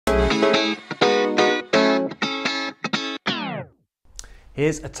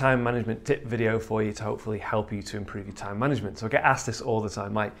Here's a time management tip video for you to hopefully help you to improve your time management. So I get asked this all the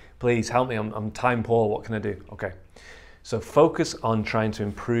time, Mike, please help me, I'm time poor, what can I do? Okay, so focus on trying to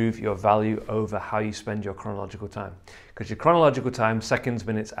improve your value over how you spend your chronological time. Because your chronological time, seconds,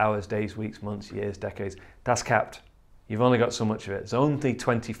 minutes, hours, days, weeks, months, years, decades, that's capped. You've only got so much of it. It's only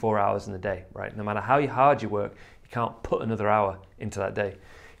 24 hours in the day, right? No matter how hard you work, you can't put another hour into that day.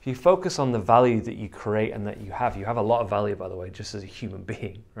 If you focus on the value that you create and that you have a lot of value, by the way, just as a human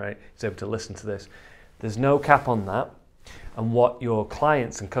being, right? It's able to listen to this. There's no cap on that. And what your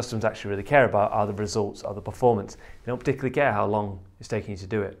clients and customers actually really care about are the results, are the performance. They don't particularly care how long it's taking you to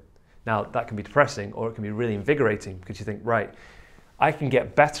do it. Now, that can be depressing or it can be really invigorating because you think, right, I can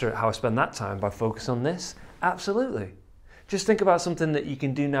get better at how I spend that time by focusing on this. Absolutely. Just think about something that you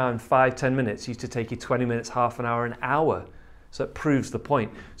can do now in 5-10 minutes. It used to take you 20 minutes, half an hour, an hour. So it proves the point.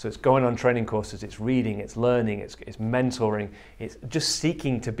 So it's going on training courses, it's reading, it's learning, it's mentoring, it's just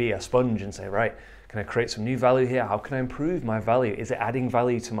seeking to be a sponge and say, right, can I create some new value here? How can I improve my value? Is it adding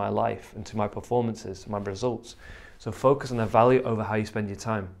value to my life and to my performances, to my results? So focus on the value over how you spend your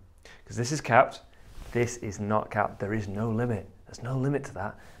time. Because this is capped, this is not capped. There is no limit. There's no limit to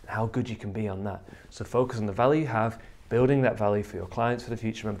that and how good you can be on that. So focus on the value you have, building that value for your clients for the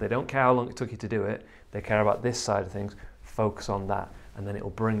future. Remember, they don't care how long it took you to do it. They care about this side of things. Focus on that, and then it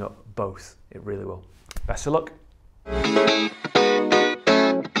will bring up both. It really will. Best of luck.